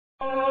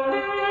Over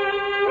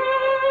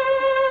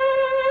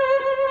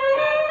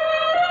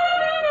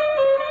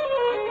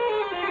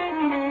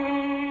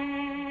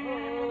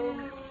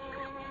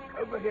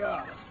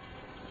here.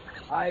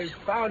 I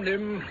found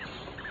him.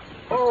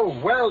 Oh,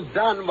 well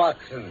done,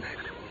 Watson.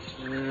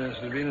 Yes,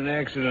 there's been an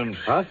accident.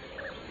 Huh?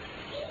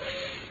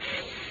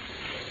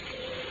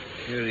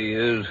 Here he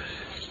is.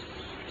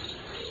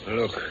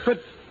 Look.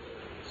 But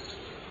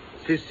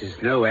this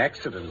is no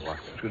accident,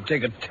 Watson. It would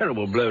take a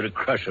terrible blow to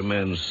crush a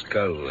man's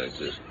skull like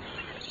this.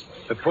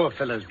 The poor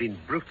fellow's been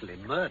brutally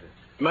murdered.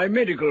 My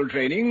medical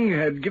training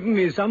had given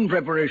me some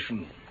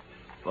preparation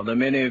for the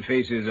many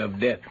faces of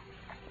death.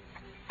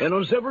 And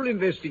on several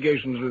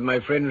investigations with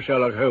my friend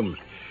Sherlock Holmes,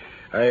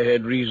 I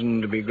had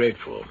reason to be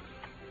grateful.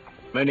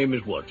 My name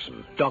is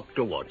Watson,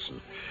 Dr.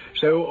 Watson,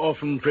 so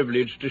often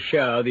privileged to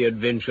share the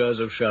adventures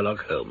of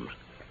Sherlock Holmes.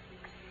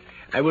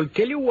 I will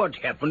tell you what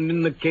happened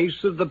in the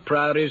case of the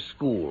Priory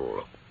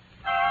School.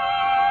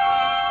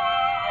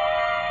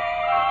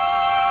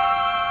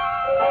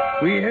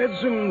 We had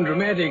some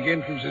dramatic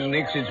entrances and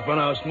exits upon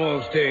our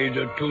small stage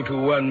at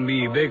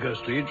 221B Baker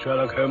Street,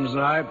 Sherlock Holmes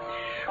and I,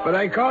 but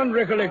I can't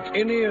recollect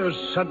any as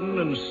sudden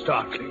and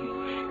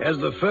startling as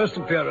the first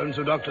appearance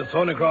of Dr.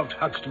 Thornycroft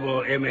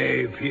Huxtable,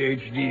 M.A.,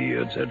 Ph.D.,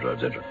 etc.,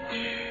 etc.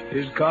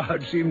 His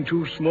card seemed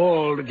too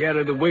small to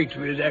carry the weight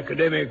of his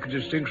academic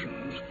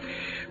distinctions,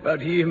 but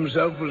he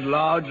himself was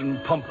large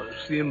and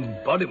pompous, the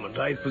embodiment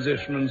of height,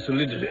 possession, and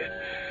solidity.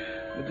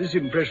 But this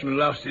impression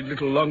lasted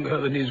little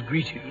longer than his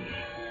greeting.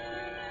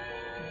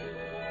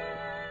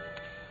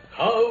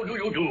 How do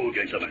you do,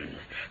 gentlemen?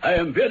 I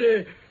am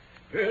very...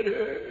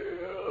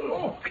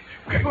 Oh,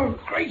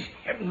 great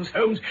heavens,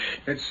 Holmes.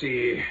 Let's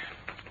see.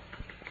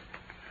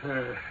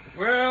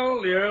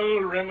 Well, the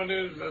old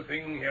remedy's the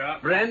thing here.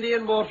 Brandy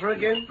and water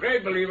again?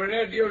 Great believer in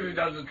it. Usually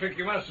does the trick,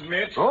 you must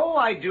admit. Oh,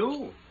 I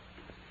do.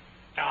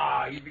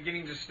 Ah, he's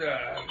beginning to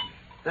stir.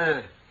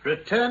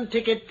 Return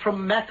ticket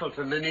from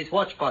Mackleton in his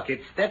watch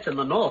pocket. That's in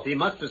the north. He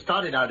must have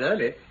started out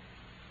early.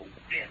 Oh,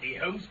 really,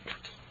 Holmes?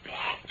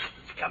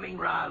 It's coming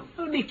round.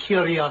 Only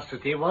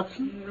curiosity,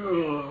 Watson.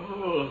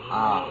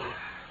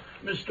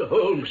 Mr.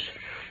 Holmes,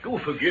 do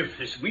forgive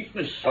this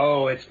weakness.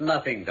 Oh, it's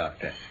nothing,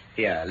 Doctor.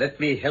 Here, let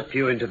me help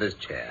you into this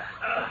chair.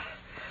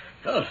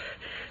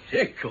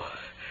 Thank you.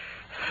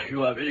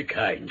 You are very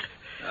kind.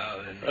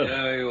 Oh,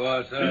 there you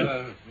are,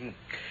 sir.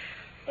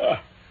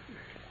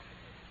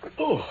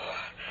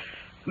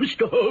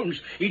 Mr.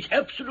 Holmes, it's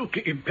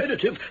absolutely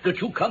imperative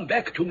that you come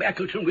back to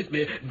Mackleton with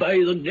me by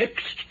the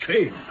next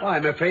train. Oh,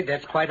 I'm afraid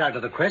that's quite out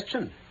of the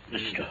question.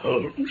 Mr.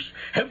 Holmes,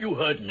 have you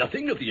heard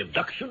nothing of the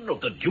abduction of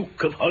the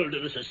Duke of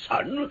Holderness's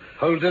son?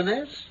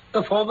 Holderness?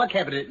 The former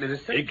cabinet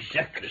minister?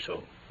 Exactly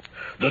so.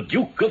 The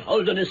Duke of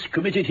Holderness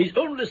committed his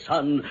only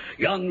son,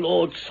 young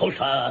Lord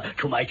Salter,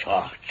 to my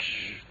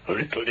charge.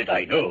 Little did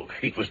I know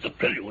it was the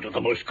prelude of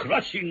the most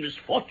crushing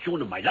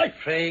misfortune of my life.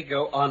 Pray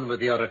go on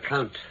with your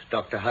account,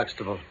 Dr.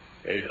 Huxtable.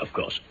 Of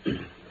course.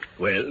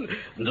 Well,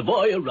 the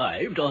boy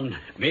arrived on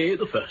May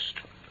the 1st.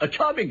 A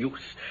charming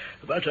youth,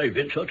 but I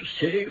venture to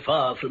say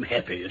far from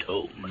happy at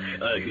home.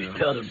 His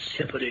parents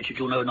separated,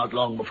 you know, not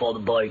long before the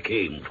boy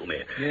came to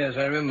me. Yes,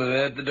 I remember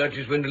that. The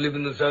Duchess went to live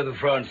in the south of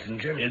France,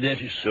 didn't she?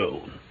 That is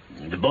so.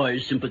 The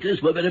boy's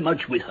sympathies were very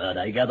much with her,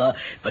 I gather,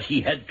 but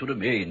he had to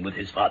remain with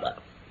his father.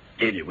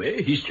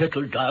 Anyway, he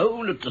settled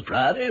down at the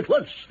Priory at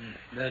once.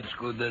 That's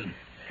good, then.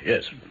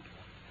 Yes.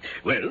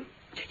 Well,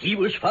 he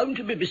was found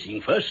to be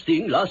missing first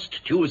thing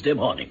last Tuesday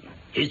morning.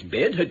 His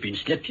bed had been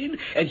slept in,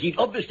 and he'd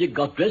obviously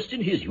got dressed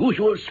in his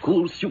usual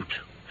school suit.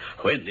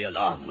 When the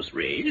alarm was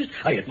raised,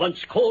 I at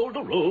once called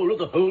the roll of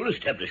the whole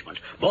establishment,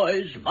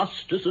 boys,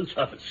 masters, and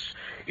servants.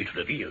 It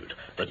revealed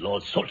that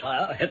Lord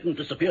Salter hadn't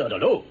disappeared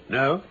alone.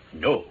 No?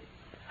 No.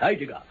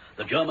 Heidegger,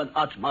 the German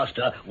art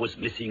master, was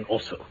missing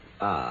also.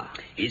 Ah.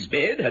 His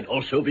bed had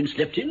also been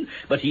slept in,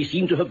 but he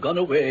seemed to have gone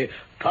away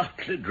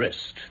partly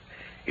dressed.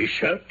 His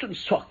shirt and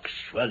socks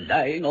were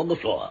lying on the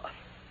floor.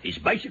 His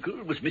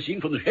bicycle was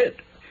missing from the shed.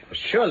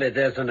 Surely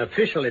there's an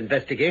official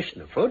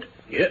investigation afoot.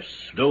 Yes,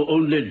 though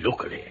only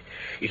locally.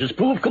 It has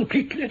proved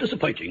completely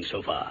disappointing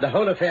so far. The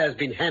whole affair has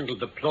been handled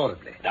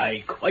deplorably.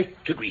 I quite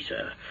agree,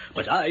 sir.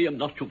 But I am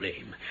not to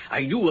blame.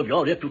 I knew of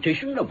your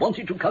reputation and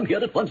wanted to come here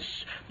at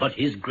once, but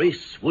His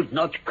Grace would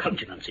not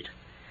countenance it.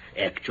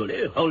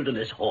 Actually,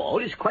 Holderness Hall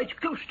is quite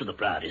close to the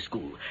Priory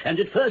School, and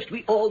at first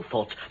we all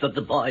thought that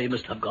the boy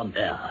must have gone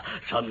there.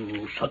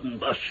 Some sudden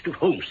burst of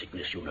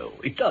homesickness, you know.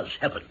 It does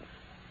happen.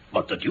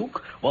 But the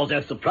Duke was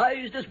as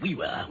surprised as we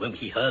were when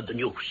he heard the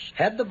news.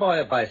 Had the boy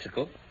a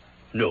bicycle?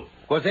 No.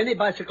 Was any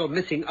bicycle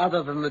missing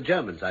other than the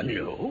German's, I mean?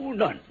 No,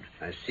 none.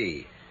 I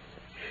see.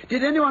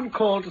 Did anyone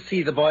call to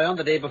see the boy on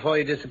the day before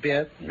he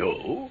disappeared?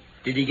 No.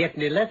 Did he get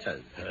any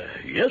letters?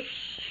 Yes,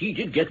 he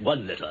did get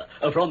one letter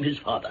from his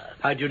father.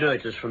 How do you know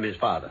it was from his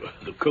father?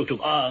 The coat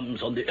of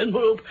arms on the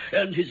envelope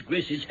and His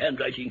Grace's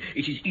handwriting,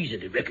 it is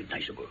easily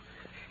recognizable.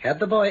 Had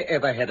the boy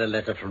ever had a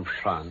letter from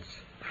France?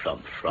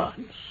 From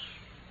France?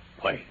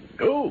 Why,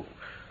 no.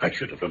 I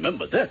should have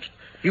remembered that.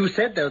 You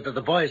said, though, that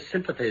the boy's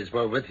sympathies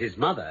were with his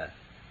mother.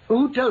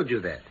 Who told you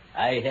that?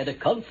 I had a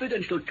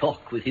confidential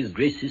talk with His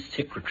Grace's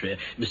secretary,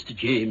 Mr.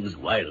 James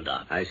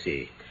Wilder. I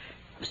see.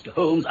 Mr.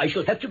 Holmes, I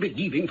shall have to be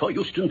leaving for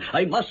Euston.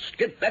 I must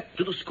get back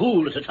to the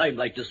school at a time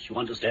like this, you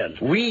understand.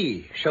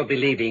 We shall be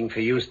leaving for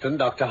Euston,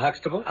 Dr.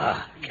 Huxtable.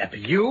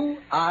 Captain. You,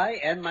 I,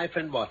 and my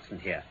friend Watson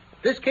here.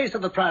 This case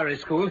of the Priory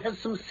School has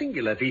some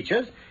singular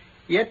features,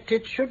 yet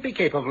it should be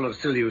capable of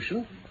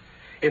solution.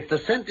 If the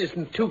scent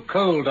isn't too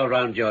cold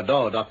around your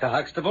door, Dr.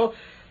 Huxtable,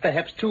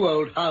 perhaps 2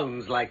 old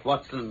hounds like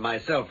Watson and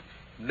myself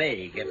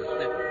may get a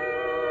sniff.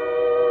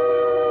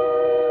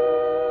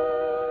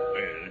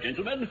 Well,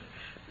 gentlemen,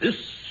 this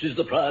is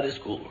the Priory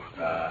School.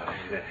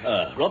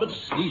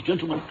 Roberts, these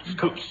gentlemen's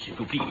coats, if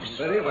you please.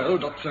 Very well,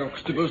 Dr.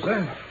 Huxtable,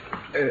 sir.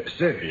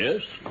 Sir.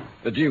 Yes?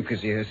 The Duke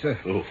is here, sir.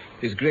 Oh.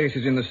 His Grace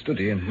is in the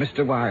study, and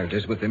Mr. Wilde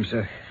is with him,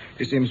 sir.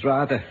 He seems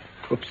rather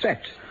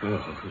upset.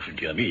 Oh,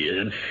 dear me.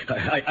 Then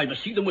I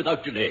must see them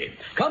without delay.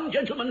 Come,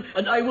 gentlemen,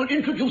 and I will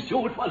introduce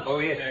you at once. Oh,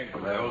 yes.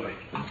 Well,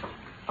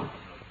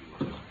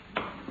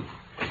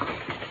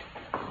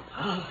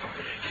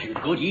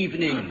 Good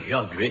evening,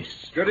 Your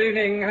Grace. Good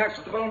evening,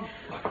 Huxtable.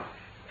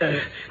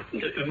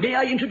 May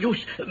I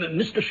introduce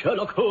Mr.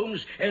 Sherlock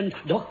Holmes and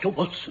Dr.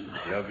 Watson?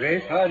 Your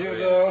Grace. How do you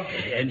do?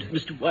 And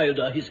Mr.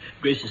 Wilder, His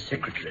Grace's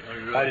secretary.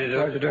 How do you do?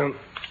 How do you do?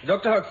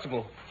 Dr.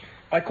 Huxtable,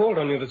 I called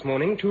on you this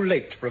morning too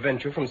late to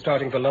prevent you from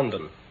starting for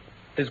London.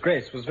 His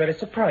Grace was very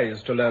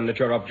surprised to learn that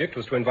your object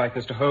was to invite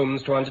Mr.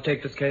 Holmes to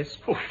undertake this case.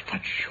 Oh,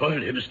 but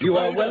surely, Mr. You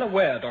are Wilder... well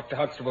aware, Dr.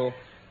 Huxtable,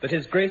 that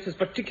His Grace is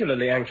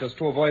particularly anxious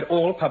to avoid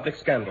all public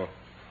scandal.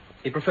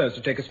 He prefers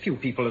to take as few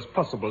people as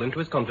possible into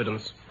his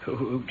confidence.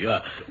 Oh,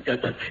 dear.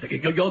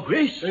 Your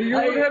Grace... You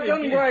would have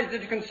done wisely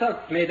to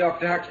consult me,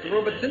 Dr.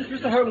 Huxtable, but since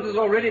Mr. Holmes has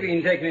already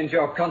been taken into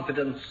your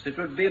confidence, it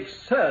would be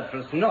absurd for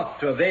us not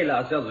to avail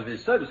ourselves of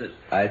his services.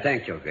 I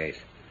thank your Grace.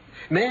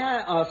 May I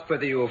ask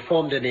whether you have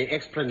formed any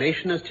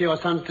explanation as to your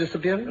son's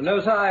disappearance?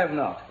 No, sir, I have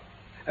not.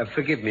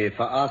 Forgive me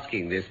for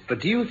asking this, but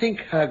do you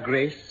think Her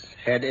Grace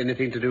had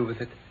anything to do with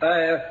it?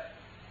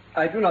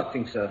 I do not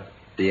think so.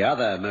 The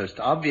other most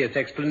obvious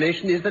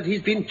explanation is that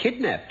he's been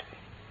kidnapped.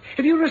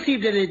 Have you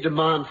received any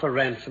demand for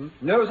ransom?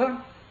 No,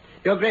 sir.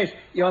 Your Grace,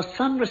 your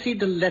son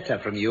received a letter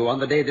from you on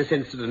the day this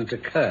incident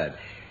occurred.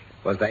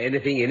 Was there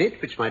anything in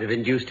it which might have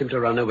induced him to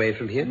run away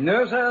from here?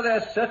 No, sir,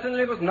 there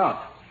certainly was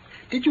not.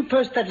 Did you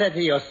post that letter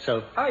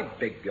yourself? I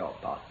beg your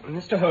pardon.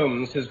 Mr.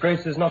 Holmes, His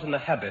Grace is not in the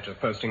habit of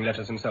posting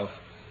letters himself.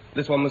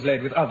 This one was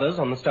laid with others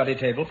on the study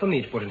table for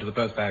me to put into the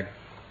post bag.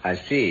 I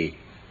see.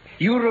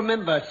 You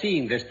remember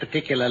seeing this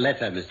particular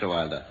letter, Mr.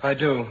 Wilder? I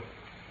do.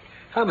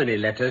 How many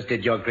letters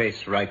did your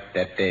Grace write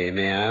that day,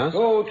 may I ask?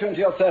 Oh,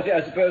 20 or 30,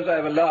 I suppose. I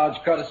have a large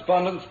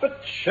correspondence,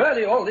 but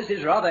surely all this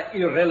is rather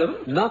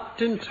irrelevant.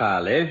 Not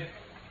entirely.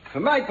 For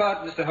my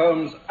part, Mr.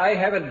 Holmes, I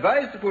have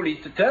advised the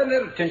police to turn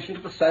their attention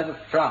to the side of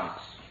France.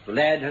 The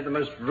lad had the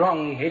most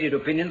wrong-headed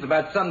opinions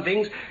about some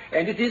things,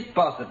 and it is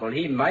possible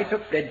he might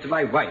have fled to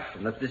my wife,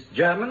 and that this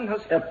German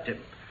has helped him.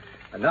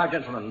 And now,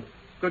 gentlemen,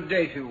 good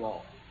day to you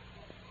all.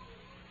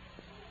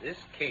 This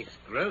case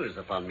grows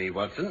upon me,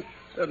 Watson.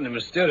 Certainly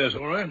mysterious,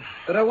 all right.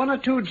 There are 1 or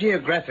 2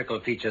 geographical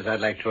features I'd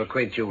like to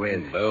acquaint you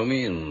with. By all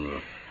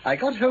means. I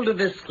got hold of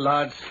this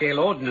large-scale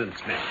ordnance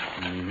map.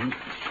 Mm-hmm.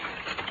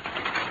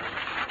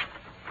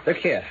 Look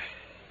here.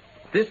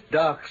 This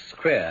dark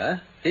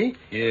square, see?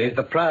 Yes. Is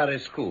the Priory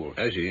School.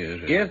 I see,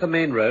 yes. Here's the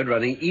main road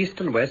running east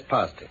and west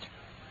past it.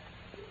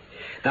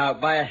 Now,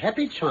 by a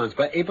happy chance,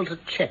 we're able to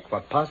check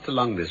what passed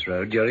along this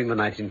road during the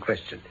night in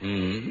question.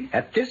 Mm-hmm.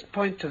 At this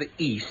point to the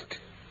east,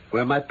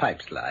 where my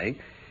pipe's lying,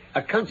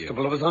 a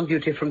constable was on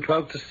duty from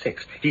 12 to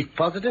 6. He's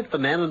positive the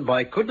man and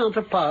boy could not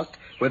have passed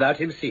without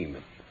him seeing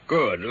them.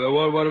 Good.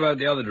 What about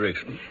the other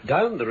direction?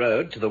 Down the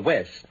road to the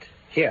west,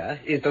 here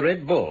is the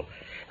Red Bull.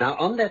 Now,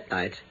 on that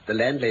night, the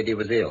landlady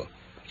was ill.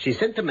 She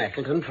sent to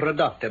Mackleton for a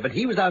doctor, but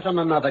he was out on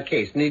another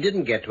case, and he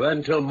didn't get to her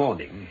until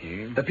morning.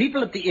 Mm-hmm. The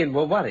people at the inn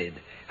were worried,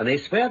 and they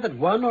swear that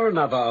one or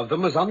another of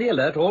them was on the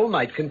alert all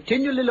night,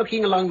 continually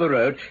looking along the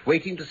road,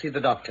 waiting to see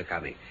the doctor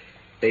coming.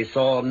 They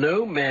saw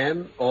no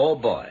man or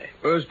boy.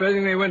 Well,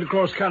 supposing they went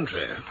across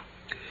country.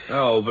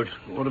 Oh, but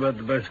what about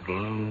the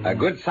bicycle? A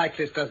good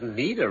cyclist doesn't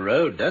need a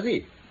road, does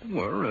he?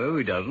 Well, no,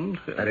 he doesn't.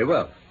 Very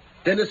well.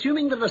 Then,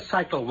 assuming that a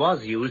cycle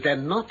was used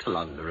and not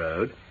along the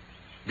road,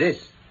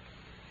 this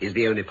is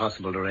the only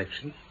possible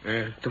direction.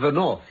 To the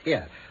north,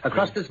 here,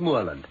 across this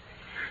moorland.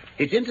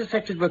 It's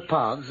intersected with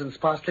paths and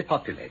sparsely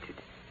populated.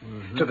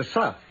 Mm-hmm. To the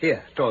south,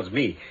 here, towards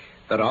me,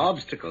 there are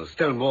obstacles,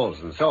 stone walls,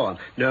 and so on.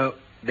 No,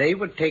 they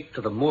would take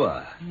to the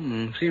moor.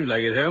 Seems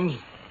like it, Holmes.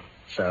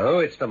 So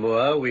it's the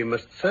moor we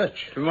must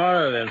search.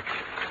 Tomorrow, then.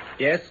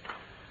 Yes.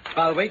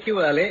 I'll wake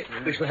you early.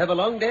 We shall have a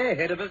long day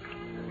ahead of us.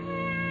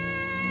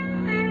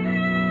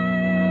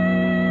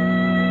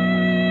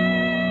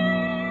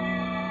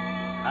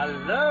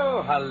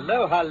 Hello,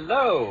 hello,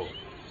 hello.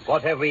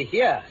 What have we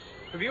here?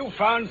 Have you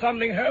found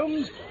something,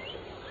 Holmes?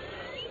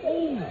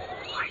 Oh,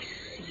 I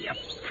see a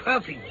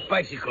perfect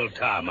bicycle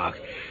tarmac.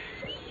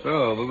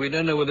 Oh, but we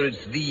don't know whether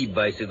it's the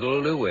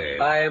bicycle, do we?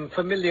 I am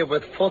familiar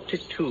with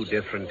 42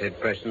 different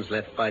impressions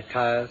left by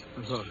tires.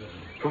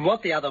 From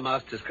what the other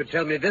masters could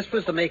tell me, this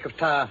was the make of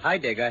tire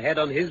Heidegger had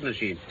on his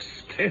machine.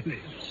 Splendid.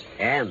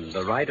 And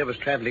the rider was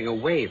traveling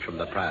away from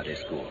the Priory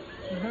school.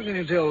 How can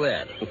you tell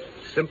that?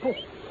 Simple.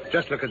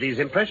 Just look at these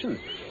impressions.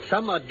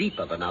 Some are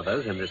deeper than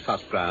others in this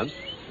soft ground.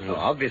 Well,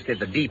 obviously,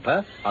 the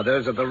deeper are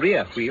those of the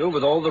rear wheel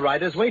with all the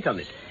rider's weight on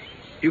it.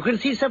 You can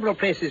see several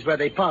places where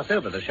they pass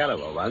over the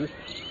shallower ones.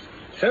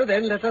 So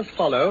then, let us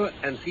follow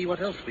and see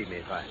what else we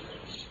may find.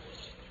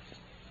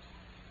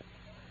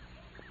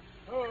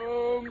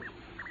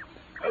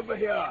 Over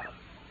here.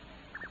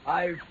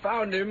 I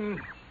found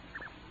him.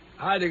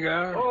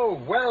 Heidegger. Oh,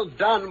 well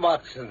done,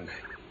 Watson.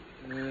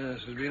 Yes,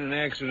 there's been an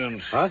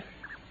accident. Huh?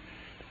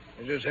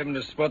 I just happened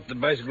to spot the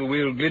bicycle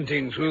wheel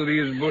glinting through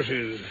these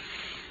bushes.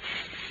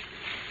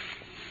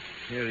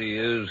 Here he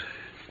is.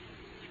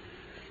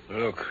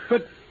 Look.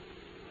 But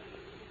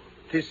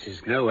this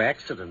is no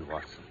accident,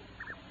 Watson.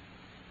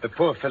 The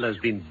poor fellow's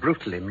been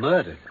brutally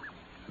murdered.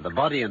 The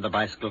body and the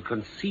bicycle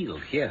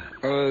concealed here.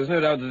 Oh, there's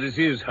no doubt that this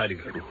is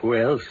Heidegger. Who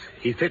else?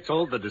 He fits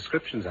all the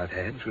descriptions I've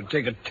had. It would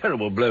take a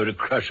terrible blow to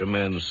crush a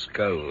man's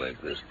skull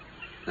like this.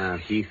 Now,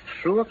 he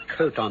threw a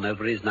coat on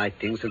over his night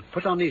things and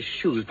put on his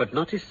shoes, but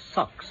not his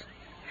socks.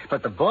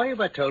 But the boy,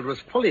 we're told, was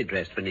fully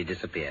dressed when he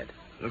disappeared.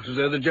 Looks as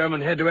though the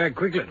German had to act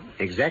quickly.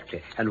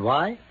 Exactly. And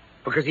why?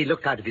 Because he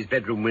looked out of his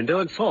bedroom window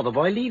and saw the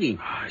boy leaving.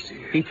 I see.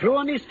 He threw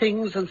on his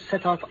things and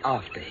set off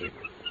after him.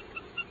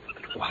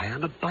 But why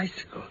on a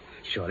bicycle?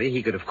 Surely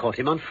he could have caught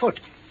him on foot.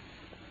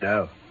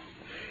 No.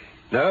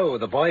 No,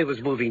 the boy was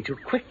moving too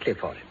quickly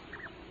for him.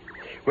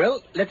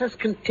 Well, let us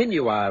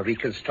continue our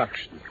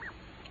reconstruction.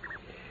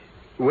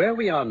 Where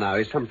we are now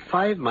is some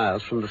 5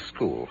 miles from the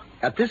school.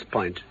 At this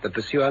point, the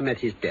pursuer met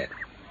his death.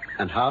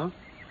 And how?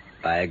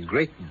 By a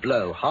great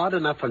blow, hard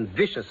enough and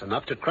vicious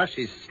enough to crush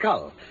his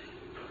skull.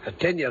 A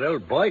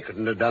 10-year-old boy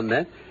couldn't have done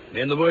that.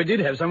 Then the boy did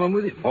have someone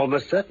with him.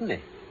 Almost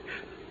certainly.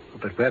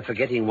 But we're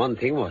forgetting one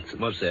thing, Watson.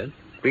 What's that?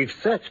 We've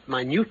searched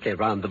minutely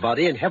round the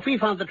body, and have we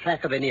found the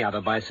track of any other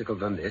bicycle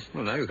than this?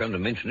 Well, now you come to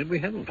mention it, we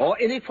haven't. Or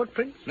any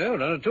footprints? No,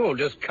 none at all.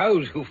 Just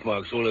cows' hoof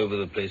marks all over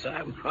the place.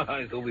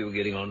 I thought we were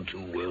getting on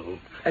too well.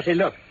 I say,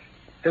 look.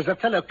 There's a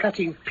fellow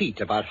cutting peat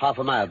about half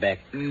a mile back.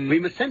 We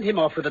must send him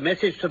off with a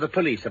message to the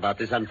police about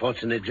this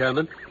unfortunate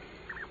German.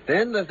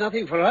 Then there's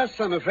nothing for us,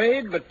 I'm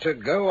afraid, but to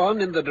go on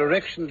in the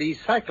direction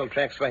these cycle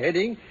tracks were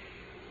heading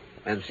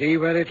and see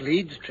where it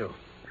leads to,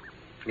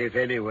 if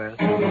anywhere.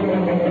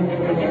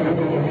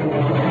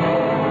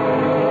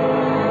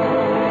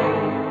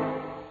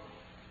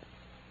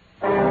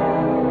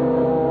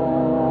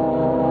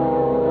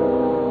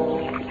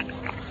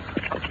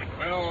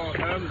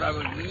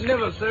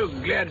 Never so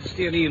glad to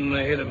steer in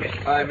ahead of me.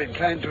 I'm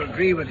inclined to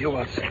agree with you,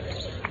 Watson.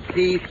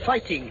 The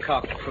fighting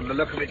cock, from the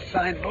look of its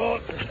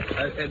signboard.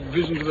 I've had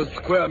visions of a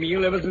square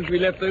meal ever since we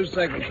left those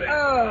cycle tracks.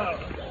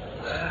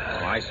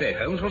 Oh, I say,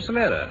 Holmes, what's the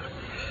matter?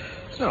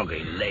 It's not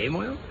very lame,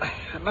 well.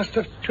 I must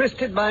have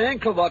twisted my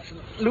ankle, Watson.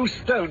 Loose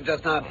stone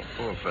just now.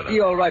 Poor fellow. Be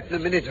all right in a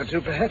minute or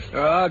two, perhaps.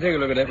 Oh, I'll take a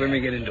look at that when we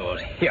get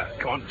indoors. Here,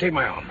 come on, take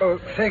my arm. Oh,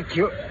 thank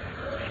you.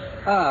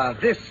 Ah,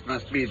 this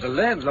must be the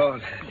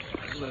landlord.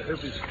 I hope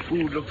his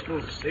food looks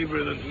more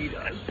savory than he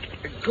does.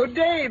 Good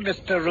day,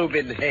 Mr.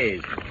 Reuben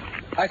Hayes.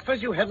 I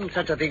suppose you haven't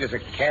such a thing as a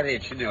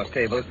carriage in your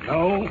stables?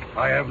 No,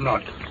 I have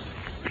not.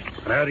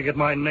 But how to get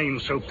my name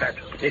so pat?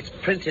 It's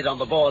printed on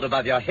the board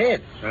above your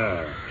head.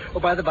 Ah. Oh,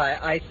 by the by,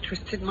 I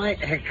twisted my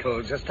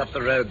ankle just up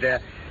the road there.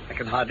 I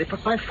can hardly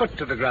put my foot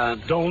to the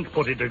ground. Don't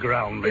put it to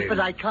ground, then. But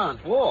I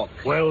can't walk.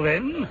 Well,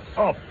 then,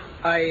 up.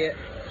 I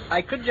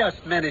could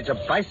just manage a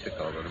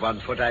bicycle with 1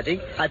 foot, I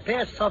think. I pay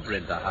a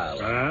sovereign to Howe.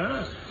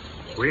 Ah?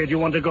 Where do you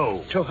want to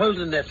go? To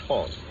Holderness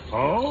Hall.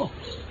 Oh?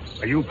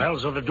 Are you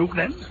pals of the Duke,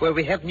 then? Well,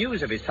 we have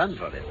news of his son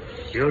for him.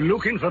 You're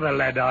looking for the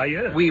lad, are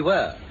you? We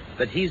were,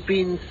 but he's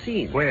been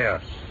seen.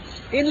 Where?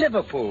 In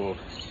Liverpool.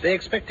 They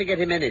expect to get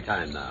him any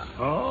time now.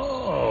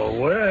 Oh,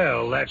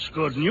 well, that's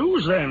good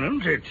news then,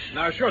 isn't it?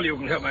 Now, surely you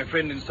can help my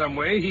friend in some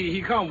way.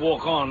 He can't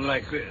walk on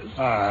like this.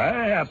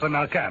 I happen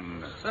I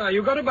can.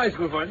 You got a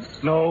bicycle for him?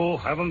 No,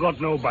 haven't got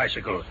no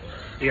bicycle.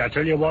 Here, I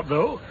tell you what,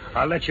 though.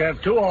 I'll let you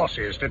have 2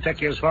 horses to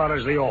take you as far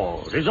as the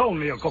Alls. It's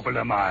only a couple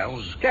of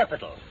miles.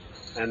 Capital.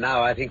 And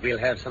now I think we'll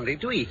have something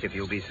to eat, if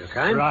you'll be so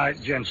kind.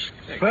 Right, gents.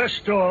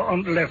 First door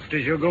on the left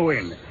as you go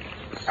in.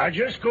 I'll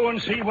just go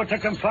and see what I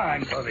can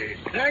find for thee.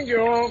 Thank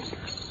you.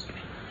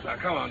 Now,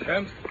 come on,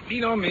 Holmes.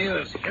 Lean on me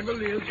as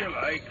heavily as you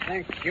like.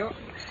 Thank you.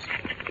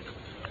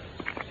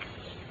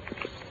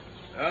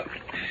 Well,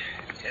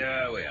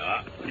 here we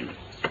are.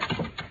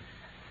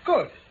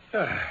 Good.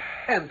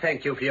 And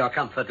thank you for your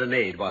comfort and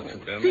aid,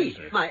 Watson. See,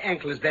 my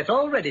ankle is better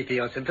already for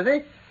your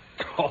sympathy.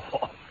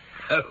 Oh,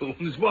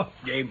 Holmes, what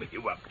game are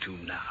you up to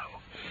now?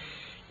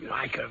 You know,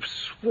 I could have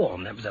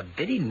sworn that was a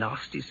very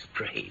nasty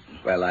sprain.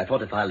 Well, I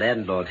thought if our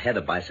landlord had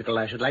a bicycle,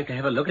 I should like to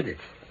have a look at it.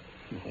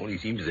 All he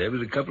seems to have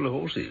is a couple of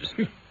horses.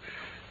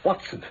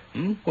 Watson.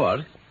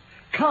 What?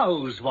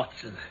 Cows,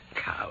 Watson.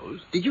 Cows?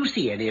 Did you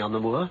see any on the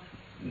moor?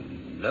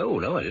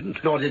 No, I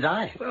didn't. Nor did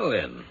I. Well,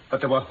 then. But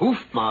there were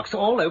hoof marks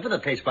all over the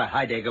place where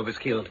Heidegger was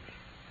killed.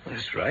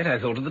 That's right. I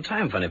thought at the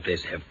time. Funny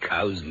place to have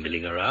cows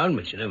milling around,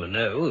 but you never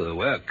know. There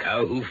were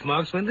cow hoof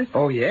marks, weren't there?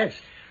 Oh, yes.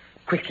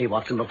 Quickly,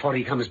 Watson, before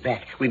he comes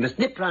back. We must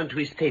nip round to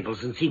his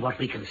stables and see what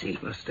we can see.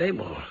 The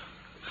stable.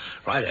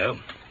 Righto.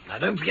 Now,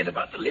 don't forget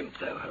about the limp,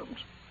 though, Holmes.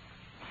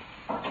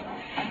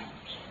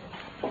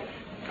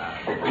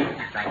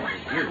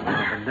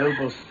 The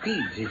noble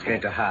steeds he's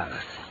going to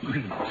harness.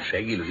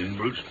 Shaggy-looking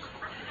brutes.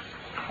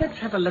 Let's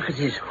have a look at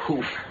his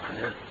hoof.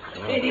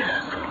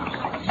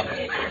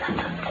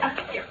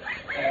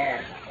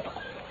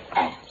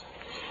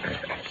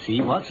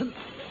 See, Watson?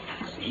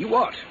 See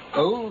what?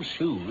 Old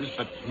shoes,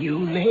 but new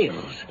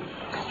nails.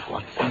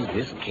 Watson,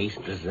 this case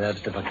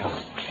deserves to become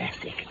a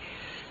classic.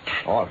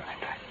 All right.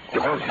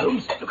 Look out,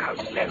 Holmes. Look out.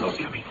 His landlord's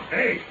coming.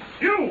 Hey,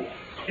 you!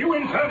 You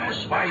infernal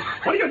spite!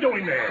 What are you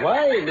doing there?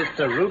 Why,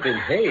 Mr. Reuben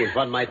Hayes,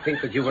 one might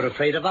think that you were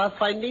afraid of our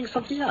finding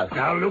something out.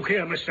 Now, look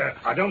here, mister.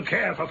 I don't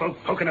care for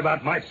folk poking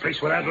about my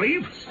place without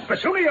leave. The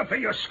sooner you pay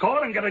your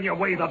score and get on your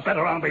way, the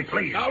better I'll be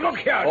pleased. Now, look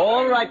here.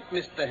 All right,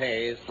 Mr.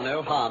 Hayes.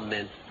 No harm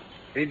meant.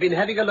 We've been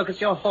having a look at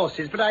your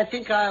horses, but I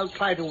think I'll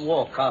try to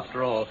walk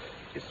after all.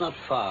 It's not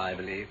far, I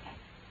believe.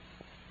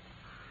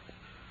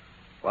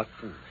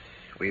 Watson,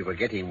 we were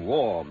getting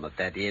warm at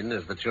that inn,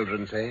 as the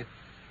children say.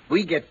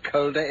 We get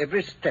colder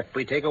every step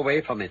we take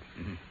away from it.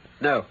 Mm-hmm.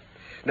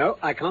 No,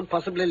 I can't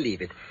possibly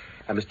leave it.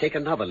 I must take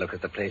another look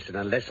at the place in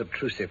a less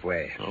obtrusive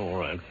way. All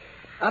right.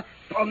 Up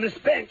on this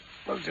bank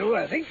Will do,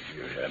 I think.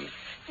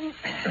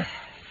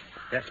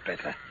 That's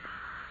better.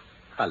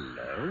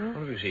 Hello? What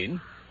have you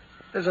seen?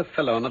 There's a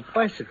fellow on a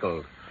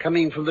bicycle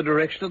coming from the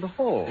direction of the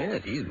hall.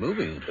 Yes, he's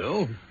moving,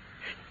 too.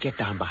 Get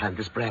down behind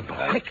this bramble.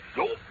 Quick.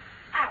 Go.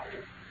 Ow.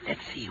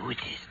 Let's see who it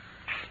is.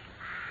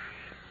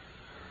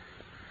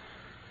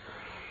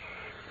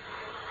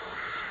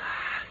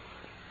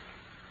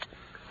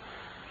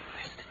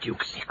 It's the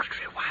Duke's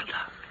secretary,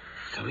 Wilder.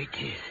 So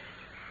it is.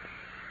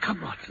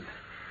 Come, Watson.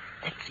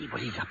 Let's see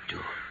what he's up to,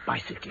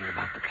 bicycling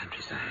about the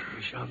countryside.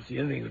 We shan't see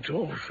anything at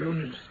all,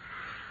 soon. It's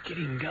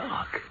getting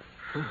dark.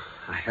 Oh,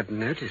 I hadn't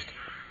noticed.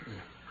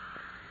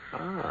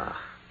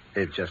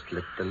 They've just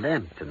lit the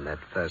lamp in that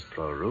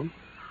first-floor room.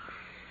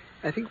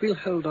 I think we'll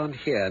hold on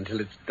here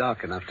until it's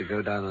dark enough to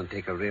go down and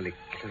take a really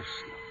close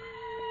look.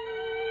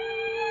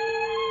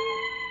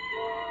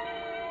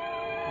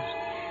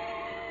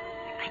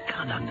 I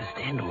can't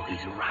understand all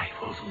these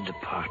arrivals and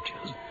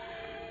departures.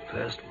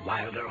 First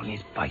Wilder on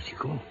his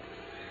bicycle,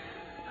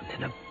 and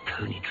then a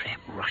pony trap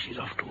rushes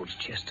off towards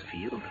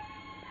Chesterfield.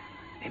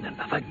 Then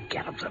another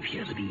gallops up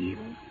here to the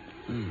inn.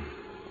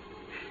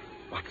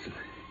 Watson,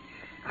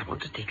 I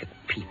want to take a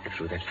peep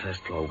through that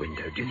first-floor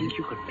window. Do you think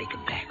you could make a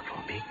back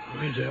for me?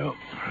 Righto.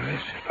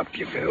 Right. Up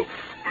you go.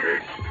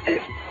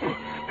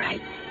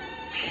 Right.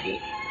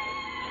 Steady.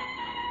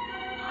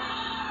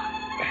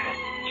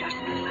 Just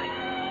the light.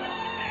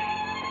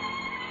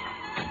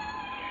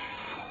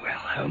 Well,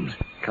 Holmes.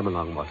 Come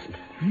along, Watson.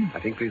 I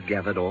think we've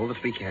gathered all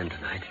that we can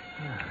tonight.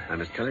 I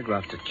must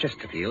telegraph to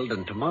Chesterfield,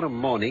 and tomorrow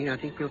morning I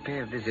think we'll pay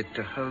a visit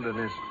to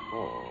Holderness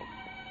Hall.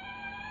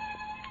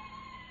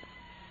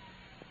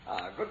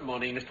 Good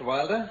morning, Mr.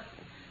 Wilder.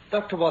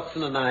 Dr.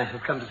 Watson and I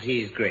have come to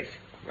see His Grace.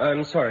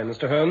 I'm sorry,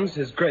 Mr. Holmes.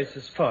 His Grace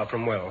is far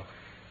from well.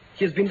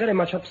 He has been very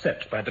much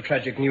upset by the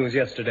tragic news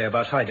yesterday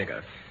about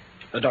Heidegger.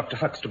 Dr.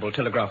 Huxtable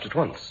telegraphed at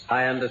once.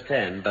 I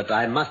understand, but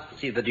I must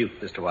see the Duke,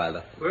 Mr.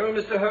 Wilder. Well,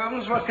 Mr.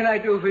 Holmes, what can I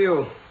do for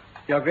you?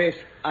 Your Grace,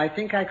 I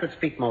think I could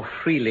speak more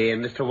freely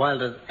in Mr.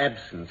 Wilder's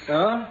absence.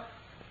 Oh?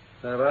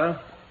 Very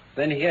well.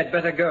 Then he had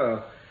better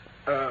go.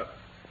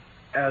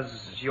 As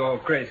Your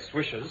Grace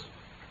wishes.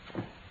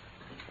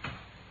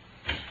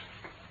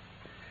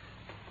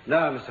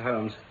 Now, Mr.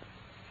 Holmes.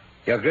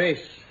 Your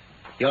Grace,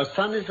 your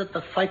son is at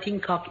the Fighting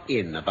Cock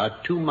Inn,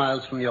 about 2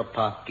 miles from your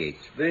park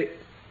gates.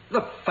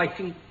 The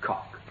Fighting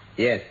Cock?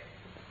 Yes.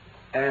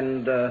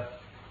 And,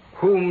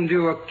 whom do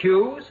you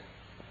accuse?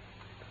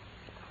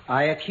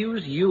 I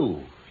accuse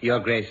you, Your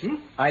Grace.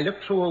 I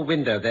looked through a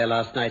window there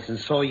last night and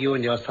saw you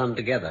and your son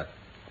together.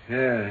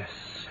 Yes.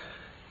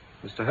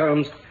 Mr.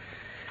 Holmes,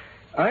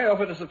 I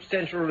offered a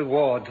substantial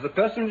reward to the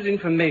person whose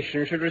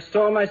information should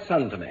restore my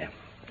son to me.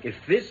 If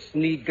this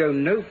need go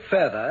no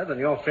further than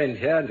your friend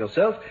here and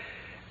yourself,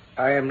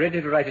 I am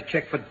ready to write a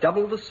check for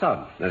double the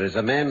sum. There is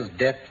a man's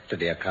death to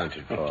be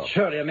accounted for.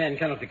 Surely a man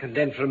cannot be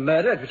condemned for a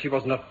murder at which he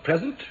was not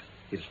present.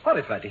 He's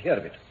horrified to hear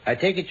of it. I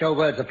take it your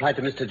words apply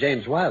to Mr.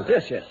 James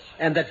Wilder. Yes.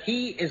 And that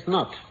he is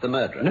not the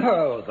murderer.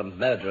 No, the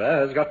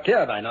murderer has got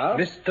clear by now.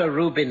 Mr.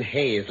 Reuben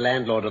Hayes,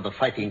 landlord of the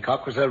Fighting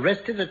Cock, was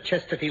arrested at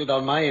Chesterfield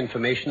on my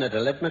information at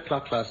 11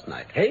 o'clock last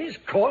night. Hayes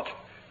caught?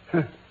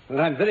 Well,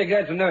 I'm very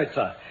glad to know it,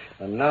 sir.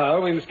 And now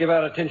we must give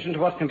our attention to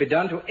what can be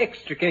done to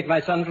extricate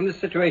my son from this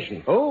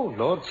situation. Oh,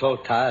 Lord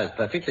Saltire is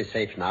perfectly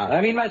safe now. I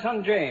mean my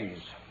son,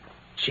 James.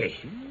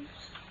 James?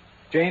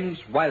 James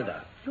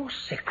Wilder. Your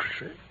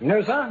secretary?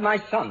 No, sir, my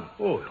son.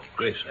 Oh, Your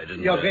Grace, I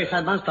didn't... Your Grace, I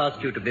must ask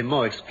you to be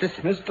more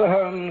explicit. Mr.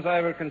 Holmes,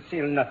 I will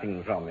conceal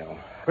nothing from you.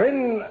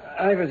 When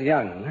I was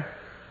young,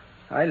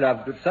 I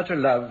loved with such a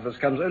love as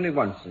comes only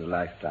once in a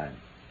lifetime.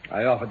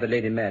 I offered the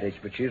lady marriage,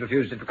 but she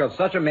refused it because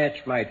such a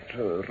match might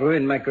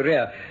ruin my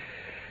career.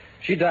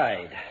 She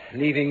died,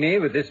 leaving me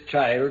with this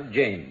child,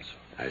 James.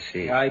 I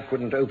see. I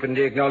couldn't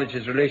openly acknowledge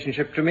his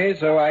relationship to me,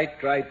 so I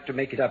tried to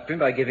make it up to him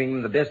by giving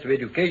him the best of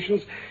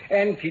educations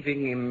and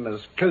keeping him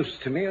as close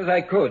to me as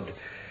I could.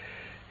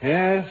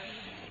 Yes,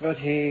 but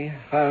he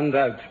found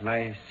out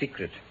my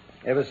secret.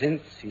 Ever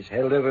since, he's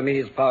held over me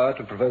his power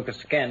to provoke a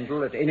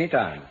scandal at any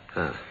time.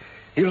 Huh.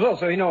 He was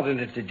also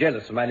inordinately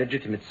jealous of my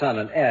legitimate son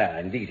and heir.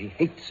 Indeed, he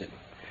hates him.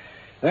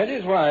 That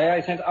is why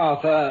I sent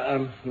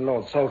Arthur,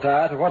 Lord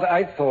Saltire, to what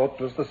I thought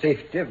was the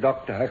safety of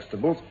Dr.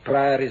 Huxtable's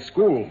Priory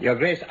School. Your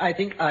Grace, I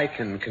think I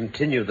can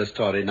continue the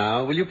story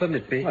now. Will you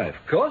permit me? Why, of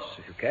course,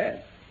 if you can.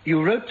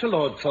 You wrote to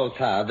Lord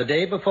Saltire the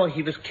day before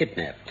he was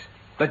kidnapped.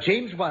 But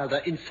James Wilder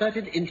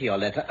inserted into your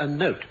letter a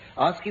note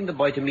asking the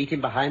boy to meet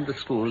him behind the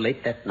school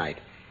late that night.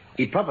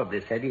 He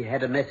probably said he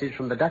had a message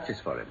from the Duchess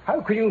for him. How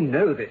can you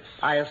know this?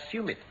 I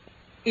assume it.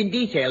 In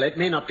detail, it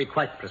may not be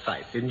quite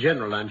precise. In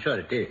general, I'm sure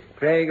it is.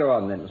 Pray go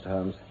on, then, Mr.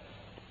 Holmes.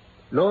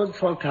 Lord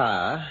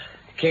Saltire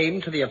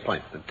came to the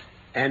appointment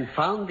and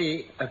found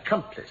the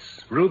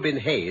accomplice, Reuben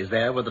Hayes,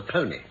 there with a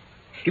pony.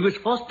 He was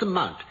forced to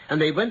mount, and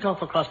they went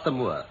off across the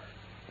moor.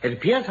 It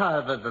appears,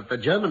 however, that the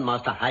German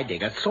master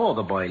Heidegger saw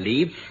the boy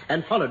leave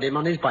and followed him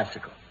on his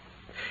bicycle.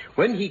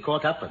 When he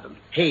caught up with them,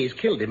 Hayes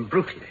killed him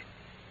brutally.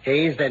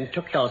 Hayes then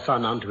took your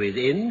son on to his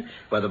inn,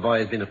 where the boy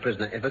has been a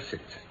prisoner ever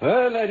since.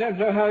 Well, I don't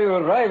know how you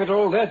arrive at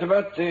all that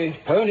about the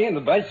pony and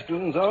the bicycle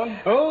and so on.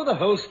 Oh, the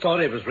whole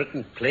story was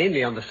written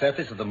plainly on the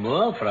surface of the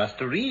moor for us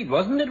to read,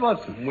 wasn't it,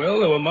 Watson? Well,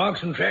 there were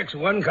marks and tracks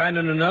of one kind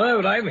and another,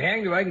 but I'm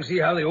hanged if I can see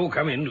how they all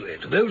come into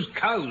it. Those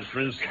cows,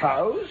 for instance.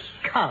 Cows?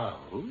 Cows,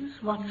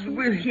 Watson?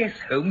 Well, yes,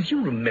 Holmes,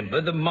 you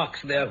remember the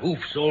marks of their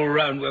hoofs all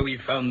around where we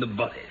found the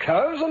body.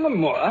 Cows on the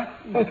moor?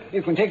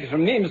 You can take it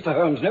from me, Mr.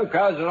 Holmes. No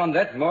cows are on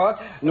that moor,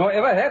 nor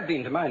ever have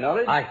been, to my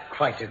knowledge. I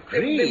quite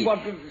agree.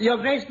 Your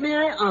Grace, may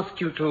I ask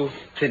you to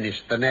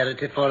finish the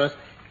narrative for us?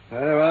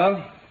 Very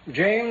well.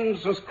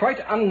 James was quite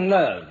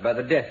unnerved by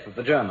the death of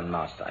the German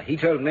master. He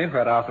told me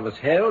where Arthur was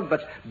held,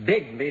 but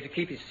begged me to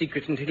keep his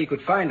secret until he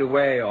could find a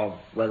way of,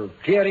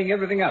 clearing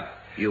everything up.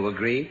 You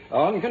agree?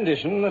 On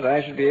condition that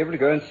I should be able to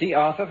go and see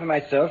Arthur for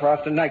myself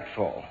after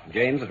nightfall.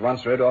 James at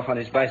once rode off on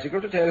his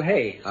bicycle to tell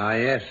Hayes. Ah,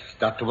 yes.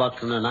 Dr.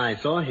 Watson and I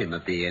saw him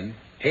at the inn.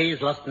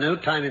 Hayes lost no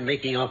time in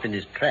making off in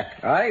his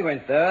trap. I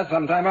went there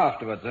some time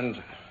afterwards,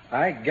 and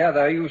I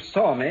gather you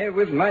saw me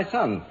with my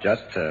son.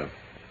 Just so.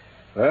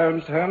 Well,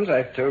 Mr. Holmes,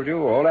 I've told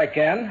you all I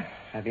can.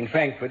 I've been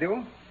frank with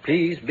you.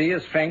 Please be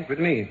as frank with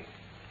me.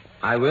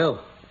 I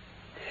will.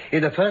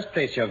 In the first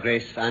place, Your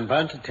Grace, I'm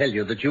bound to tell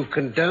you that you've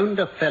condoned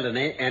a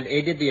felony and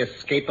aided the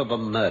escape of a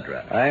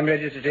murderer. I'm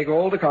ready to take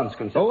all the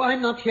consequences. Oh,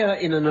 I'm not here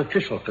in an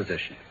official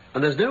position.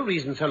 And there's no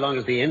reason, so long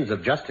as the ends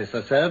of justice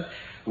are served,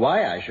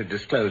 why I should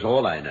disclose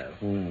all I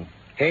know.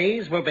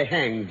 Hayes will be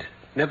hanged.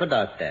 Never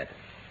doubt that.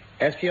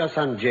 As for your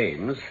son,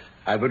 James,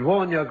 I would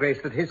warn Your Grace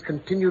that his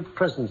continued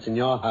presence in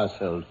your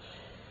household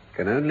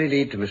can only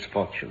lead to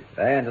misfortune.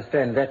 I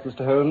understand that,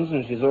 Mr. Holmes,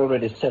 and it is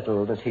already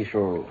settled that he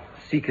shall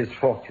seek his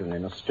fortune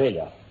in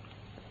Australia.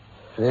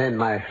 Then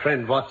my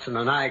friend Watson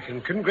and I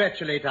can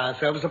congratulate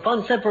ourselves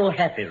upon several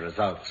happy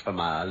results from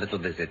our little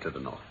visit to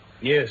the north.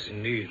 Yes,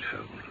 indeed,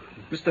 Holmes.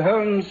 Mr.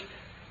 Holmes,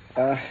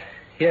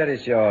 here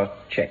is your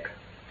check.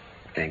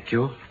 Thank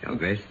you, Your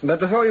Grace. But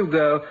before you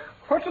go,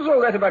 what was all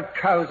that about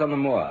cows on the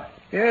moor?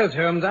 Yes,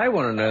 Holmes, I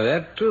want to know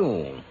that,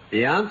 too.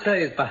 The answer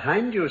is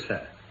behind you,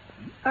 sir.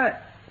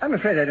 I'm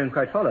afraid I don't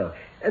quite follow.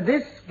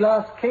 This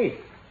glass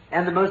case,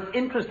 and the most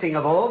interesting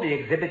of all the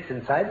exhibits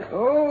inside.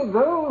 Oh,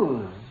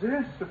 those.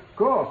 Yes, of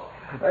course.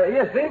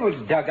 Yes, they were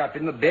dug up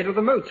in the bed of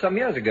the moat some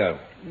years ago.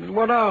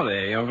 What are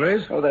they, Your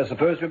Grace? Oh, they're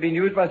supposed to have been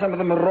used by some of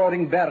the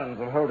marauding barons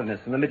of Holderness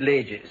in the Middle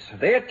Ages.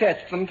 They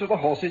attached them to the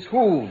horses'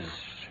 hooves.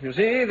 You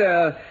see,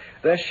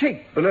 they're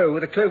shaped below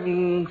with a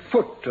cloven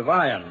foot of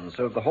iron,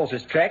 so the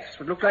horses' tracks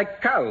would look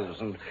like cows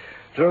and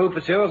throw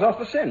pursuers off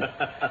the scent.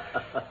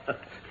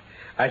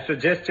 I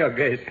suggest, Your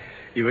Grace,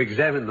 you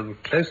examine them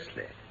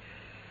closely.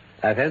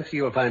 I fancy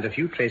you'll find a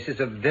few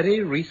traces of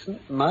very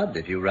recent mud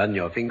if you run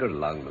your finger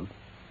along them.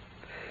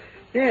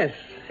 Yes,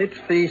 it's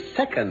the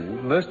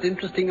second most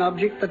interesting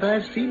object that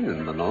I've seen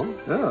in the north.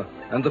 Oh,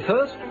 and the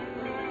first?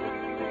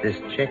 This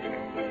check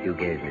you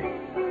gave me.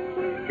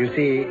 You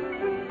see,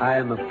 I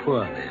am a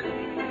poor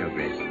man, Your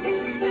Grace.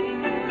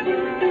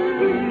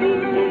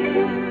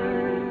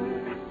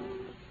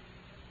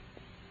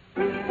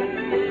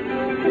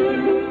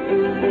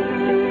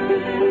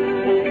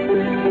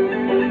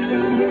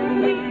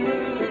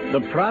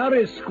 The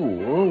Priory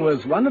School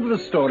was one of the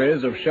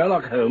stories of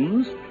Sherlock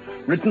Holmes,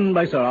 written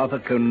by Sir Arthur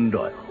Conan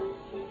Doyle.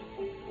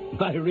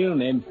 My real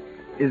name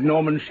is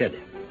Norman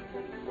Shelley.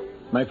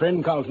 My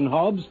friend Carlton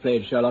Hobbs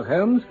played Sherlock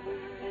Holmes,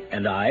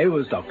 and I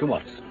was Dr.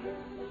 Watson.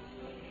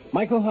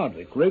 Michael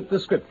Hardwick wrote the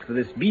script for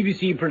this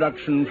BBC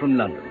production from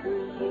London.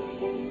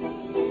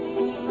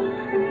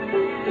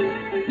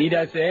 Need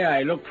I say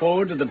I look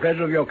forward to the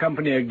pleasure of your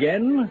company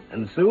again,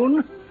 and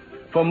soon,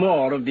 for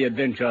more of the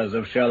adventures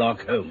of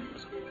Sherlock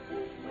Holmes.